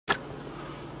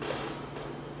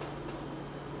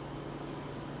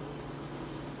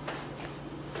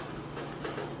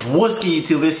What's good,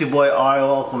 YouTube? It's your boy Ari.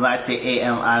 Welcome back to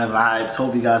AM Island Vibes.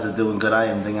 Hope you guys are doing good. I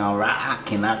am doing alright. I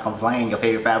cannot complain. Your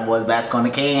favorite fat boy's back on the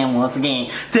cam once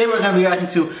again. Today we're going to be reacting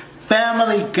to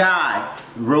Family Guy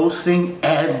roasting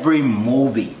every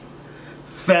movie.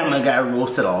 Family Guy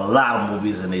roasted a lot of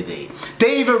movies in their day.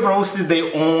 They even roasted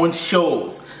their own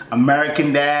shows.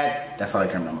 American Dad, that's all I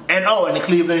can remember. And the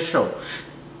Cleveland Show.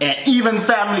 And even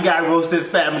Family Guy roasted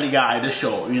Family Guy, the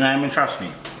show. You know what I mean? Trust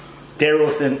me. They're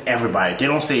roasting everybody. They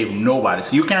don't save nobody.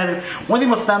 So you can't even, one thing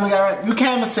with Family Guy, right? You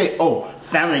can't even say, oh,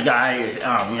 Family Guy is,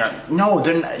 no,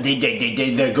 they're not,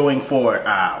 they're going for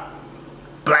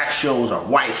black shows or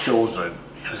white shows or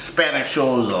Hispanic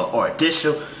shows or this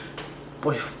show.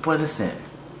 But listen,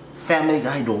 Family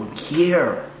Guy don't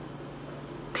care.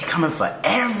 They coming for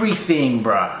everything,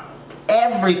 bruh.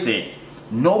 Everything.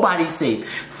 Nobody's safe.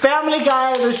 Family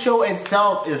Guy, the show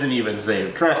itself, isn't even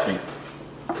safe. Trust me.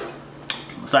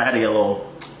 So I had to get a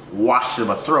little wash in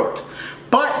my throat.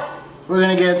 But we're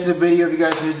gonna get into the video. If you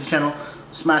guys are new to the channel,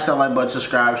 smash that like button,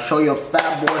 subscribe, show your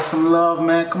fat boy some love,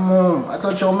 man. Come on. I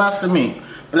thought y'all messing with me.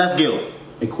 But let's go.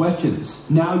 Hey, questions.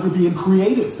 Now you're being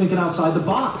creative, thinking outside the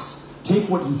box. Take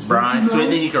what you think Brian, you know so you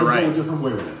think you can and write. go a different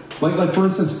way with it. Like for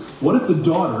instance, what if the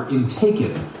daughter in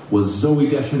Taken was Zoe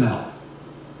Deschanel?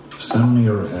 Send me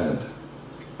your head.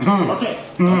 Okay.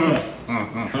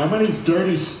 How many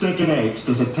dirty stinking apes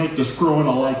does it take to screw in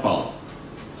a light bulb?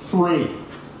 3.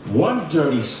 1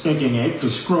 dirty stinking ape to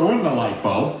screw in the light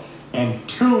bulb, and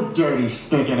 2 dirty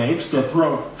stinking apes to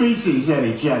throw feces at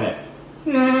each other.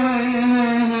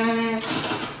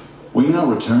 We now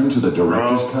return to the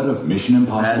director's cut of Mission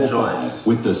Impossible 5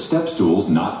 with the step stools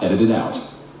not edited out.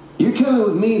 You're coming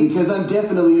with me because I'm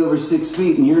definitely over 6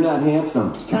 feet and you're not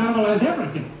handsome. Carol has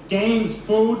everything. Games,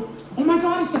 food. Oh my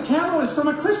God, it's the carolers from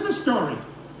A Christmas Story.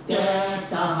 Deck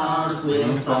the house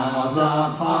with balls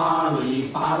of holly,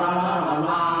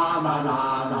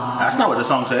 fa-ra-ra-ra-ra-ra-ra. That's not what the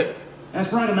song say.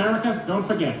 That's right, America. Don't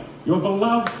forget, your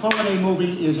beloved holiday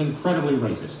movie is incredibly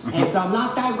racist. And from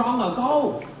not that long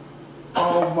ago.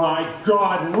 Oh my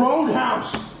God,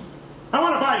 Roadhouse! I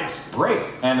want to buy this. Great.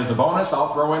 And as a bonus, I'll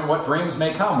throw in What Dreams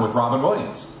May Come with Robin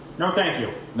Williams. No, thank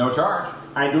you. No charge.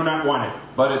 I do not want it.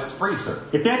 But it's free, sir.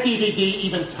 If that DVD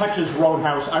even touches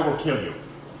Roadhouse, I will kill you.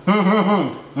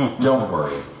 Don't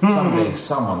worry. Someday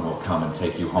someone will come and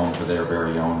take you home for their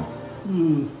very own.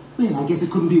 Well, I guess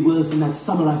it couldn't be worse than that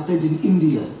summer I spent in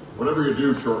India. Whatever you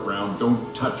do, Short Round,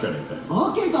 don't touch anything.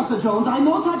 Okay, Dr. Jones, I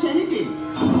don't touch anything.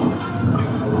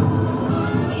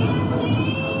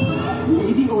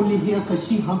 Lady only here because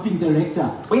she humping director.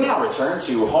 We now return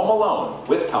to Home Alone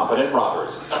with Competent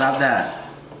Robbers. Stop that.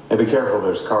 Hey, be careful,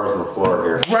 there's cars on the floor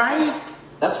here. Right?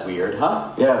 That's weird,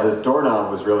 huh? Yeah, the doorknob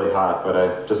was really hot, but I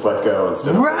just let go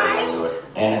instead of Right? into it.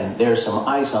 And there's some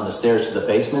ice on the stairs to the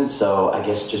basement, so I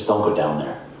guess just don't go down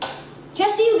there.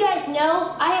 Just so you guys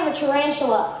know, I have a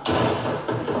tarantula.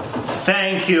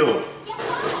 Thank you.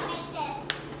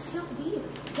 It's so weird.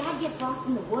 Dad gets lost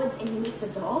in the woods and he makes a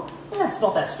doll. Yeah, it's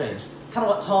not that strange. It's kind of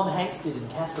what Tom Hanks did in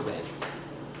Castaway.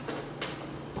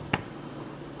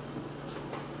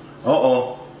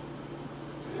 Uh-oh.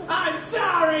 I'm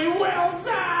sorry,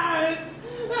 Wilson!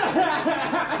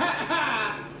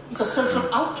 He's a social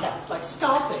outcast like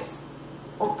Scarface.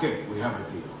 Okay, we have a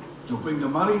deal. You bring the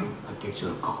money, I get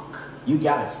you a coke. You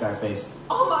got it, Scarface.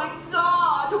 Oh my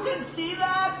God! You can see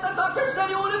that? The doctor said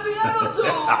you wouldn't be able to!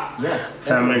 Yes.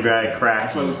 Family Guy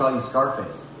cracked That's why we me. call you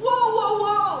Scarface. Whoa, whoa,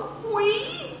 whoa! We?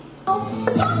 Oh,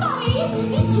 somebody!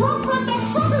 These drunk redneck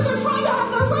truckers are trying to have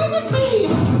their way with me!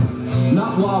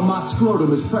 Not while my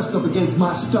scrotum is pressed up against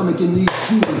my stomach in these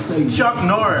jewels, baby. Chuck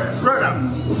Norris. Right up.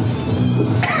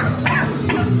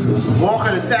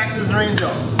 Walker the Texas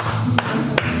Ranger.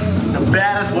 The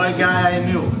baddest white guy I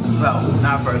knew. Well,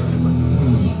 not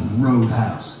personally,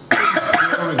 Roadhouse.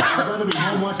 I'd rather be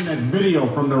home watching that video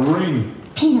from The Ring.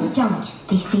 Peter, don't.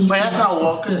 They say but... Wait, that's not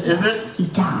Walker, is it? he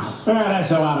died. Ah,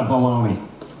 that's a lot of baloney.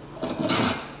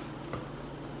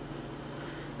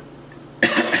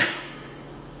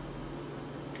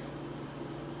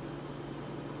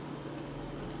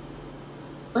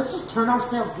 Let's just turn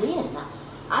ourselves in.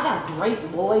 I got a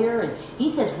great lawyer, and he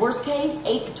says worst case,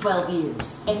 8 to 12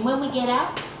 years. And when we get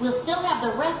out, we'll still have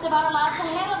the rest of our lives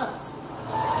ahead of us.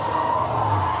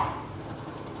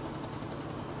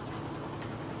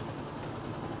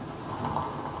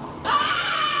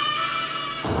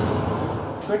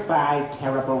 Goodbye,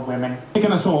 terrible women.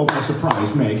 Taking us all by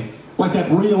surprise, Meg. Like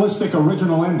that realistic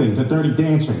original ending to Dirty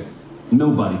Dancing.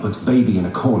 Nobody puts baby in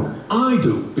a corner. I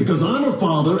do, because I'm her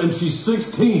father and she's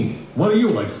 16. What are you,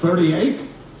 like 38?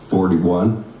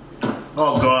 41.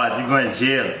 Oh God, you're going to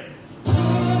jail.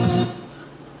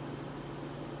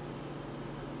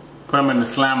 Put him in the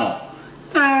slammo.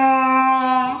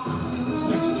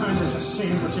 Next time there's a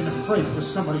sandwich in the fridge with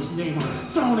somebody's name on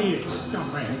it, don't eat it,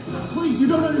 scumbag. Please, you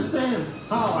don't understand.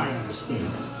 Oh, I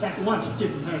understand. That lunch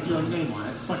didn't have your name on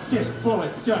it, but this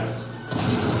bullet does.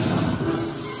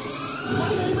 My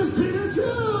name is Peter too.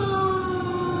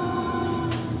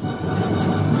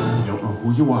 I don't know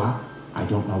who you are. I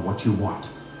don't know what you want.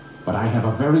 But I have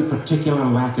a very particular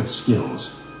lack of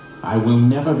skills. I will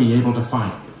never be able to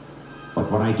find it. But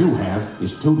what I do have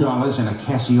is $2 and a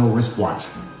Casio wristwatch.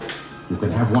 You can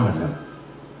have one of them.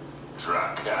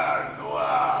 Drakkar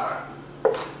Noir.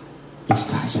 These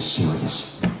guys are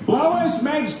serious. Lois,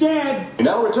 Meg's dead! We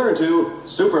now return to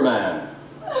Superman.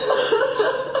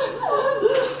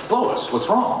 Lois, what's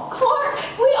wrong? Clark,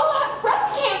 we all have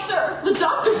breast cancer. The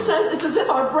doctor says it's as if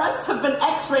our breasts have been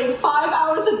x-rayed 5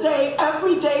 hours a day,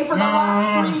 every day for the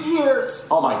last 3 years.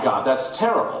 Oh my God, that's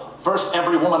terrible. First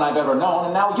every woman I've ever known,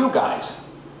 and now you guys.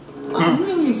 I'm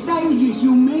really excited you're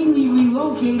humanely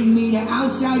relocating me to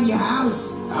outside your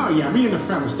house. Oh yeah, me and the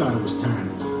fellas thought it was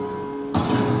time.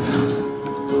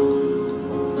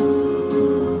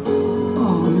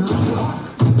 Oh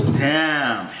no.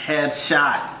 Damn,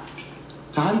 headshot.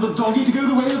 Time for Doggy to go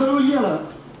the way of Old Yeller.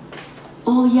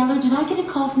 Old Yeller, did I get a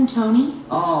call from Tony?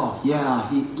 Oh, yeah,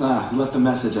 he left a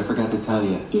message. I forgot to tell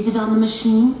you. Is it on the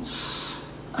machine?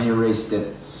 I erased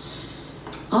it.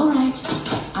 All right,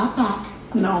 I'll back.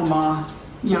 No, Ma.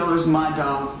 Yeller's my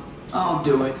dog. I'll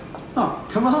do it. Oh,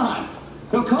 come on.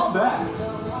 He'll call back.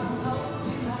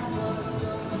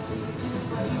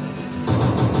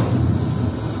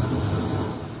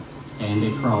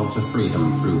 Andy crawled to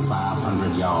freedom through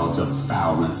 500 yards of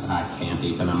foulness I can't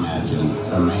even imagine.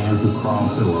 The man who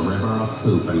crawled through a river of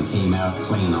poop and came out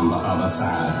clean on the other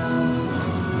side.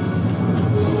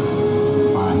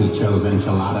 Why he chose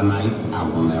enchilada night, I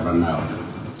will never know.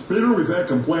 Peter, we've had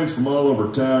complaints from all over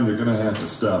town. You're gonna have to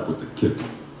stop with the kicking.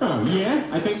 Oh yeah?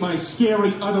 I think my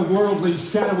scary, otherworldly,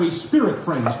 shadowy spirit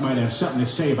friends might have something to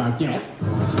say about that.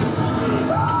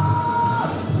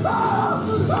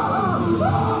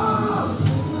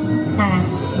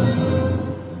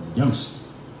 Youngst.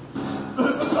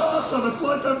 This is awesome. It's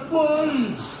like I'm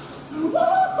flying.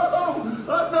 Whoa!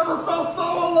 I've never felt so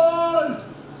alive.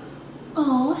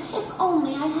 Oh, if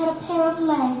only I had a pair of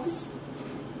legs.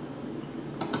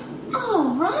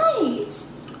 All right.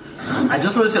 I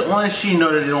just want to say, only she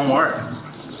know that it don't work.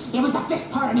 It was the fish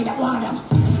part of me that wanted him.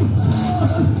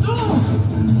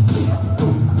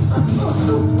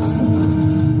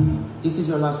 This is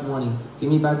your last warning. Give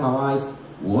me back my wife.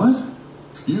 What?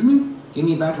 Excuse me? Give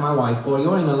me back my wife, or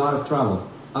you're in a lot of trouble.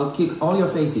 I'll kick all your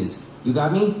faces. You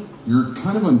got me? You're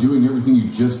kind of undoing everything you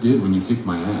just did when you kicked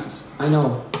my ass. I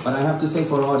know, but I have to say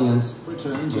for audience.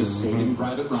 Return to Saving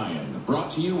Private Ryan, brought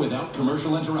to you without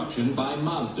commercial interruption by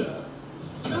Mazda.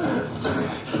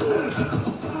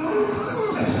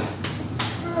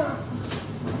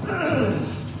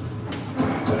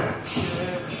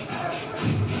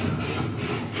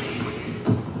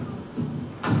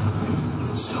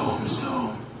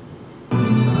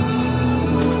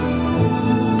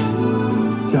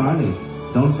 Charlie,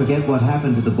 don't forget what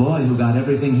happened to the boy who got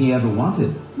everything he ever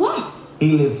wanted. What?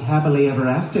 He lived happily ever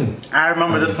after. I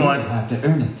remember this one. You have to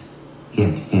earn it.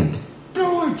 Hint, hint.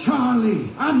 Do it,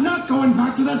 Charlie. I'm not going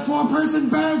back to that four-person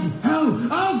bag. Hell,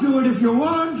 I'll do it if you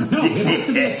want. No, it has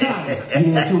to be a child.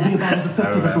 Yes, you'll be about as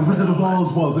effective as the Wizard of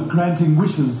Oz was at granting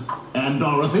wishes. And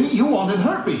Dorothy, you wanted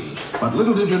herpes. But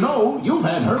little did you know, you've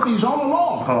had herpes all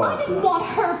along. I didn't want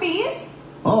herpes.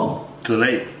 Oh. Too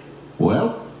late.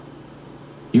 Well,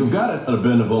 you've got it. At a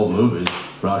bin of old movies.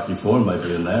 Rocky IV might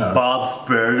be in there. Bob's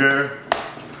Burger.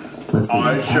 Let's see.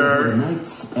 Archer.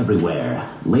 Nights everywhere.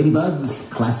 Ladybugs,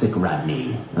 classic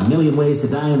Rodney. A Million Ways to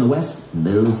Die in the West?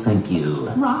 No, thank you.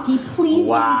 Rocky, please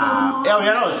Wow. don't go to Mars. Oh,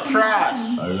 yeah, that was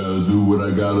trash. I gotta do what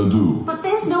I gotta do. But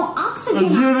there's no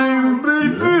oxygen. Yeah,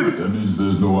 that means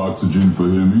there's no oxygen for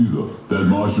him either. That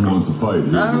Martian wants to fight.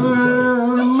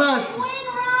 He'll fight.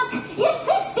 You're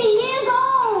 60 years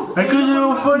old. I couldn't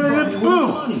even find it.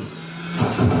 Boom.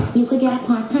 You could get a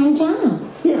part-time job.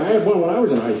 Yeah, I had one when I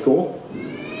was in high school.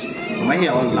 I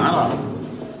hear a lot of them.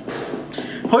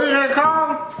 Who you gonna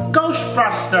call?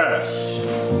 Ghostbusters.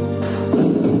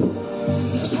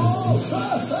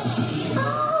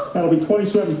 That'll be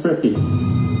 $27.50.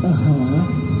 I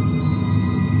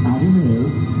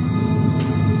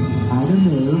don't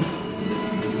know.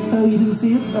 Oh, you didn't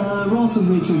see it? Ross and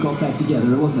Rachel got back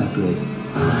together. It wasn't that great.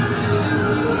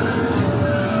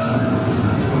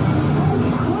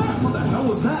 What the hell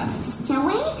was that?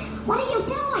 Joey, what are you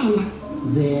doing?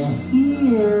 They're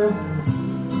here.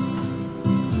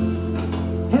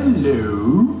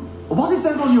 Hello? What is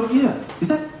that on your ear? Is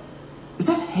that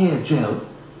hair gel?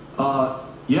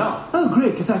 Yeah. Oh,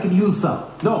 great, because I can use some.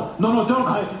 No, don't.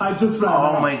 I just ran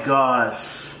out. Oh my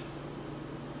gosh.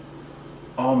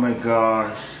 Oh my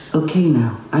gosh. Okay,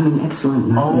 now, I'm an excellent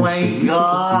night Oh nurse, my so you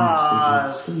God.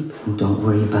 take it tonight, sleep, and don't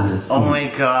worry about a thing. Oh my I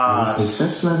will gosh. take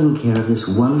such loving care of this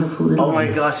wonderful little Oh my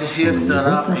baby. gosh, she And just when stood you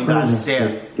wake up and got well rested,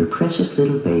 stared. Your precious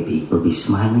little baby will be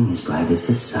smiling as bright as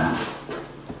the sun.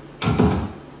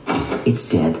 It's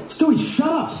dead. Stewie, shut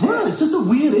up! Man, it's just a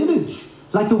weird image.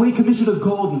 Like the way Commissioner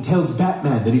Gordon tells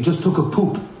Batman that he just took a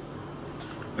poop.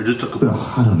 I just took a poop.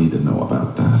 Ugh, I don't need to know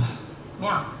about that.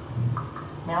 Meow.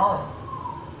 Meow.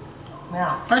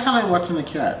 Meow. Why the hell am I watching the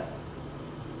cat?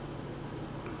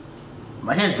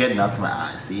 My hair's getting out to my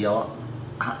eyes, see y'all?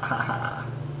 I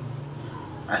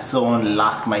so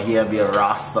unlock my hair be a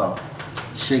rasta.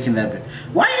 Shaking that bit.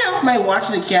 Why the hell am I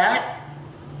watching the cat?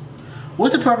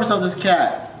 What's the purpose of this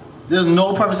cat? There's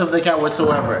no purpose of the cat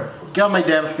whatsoever. Get off my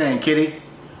damn screen, kitty.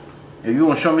 If you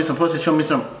want to show me some pussy, show me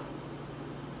some.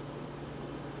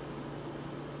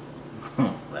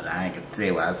 But I ain't gonna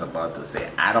say what I was about to say.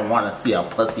 I don't want to see a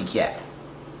pussy cat.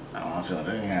 I don't want to see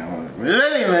that. But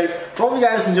anyway, hope you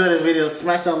guys enjoyed the video.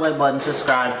 Smash that like button,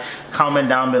 subscribe, comment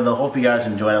down below. Hope you guys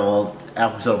enjoyed a little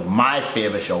episode of my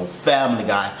favorite show, Family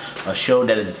Guy. A show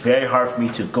that is very hard for me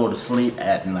to go to sleep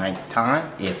at night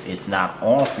time if it's not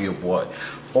on for your boy.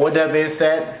 All that being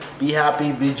said, be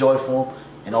happy, be joyful,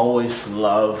 and always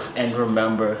love and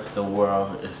remember the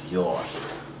world is yours.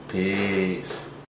 Peace.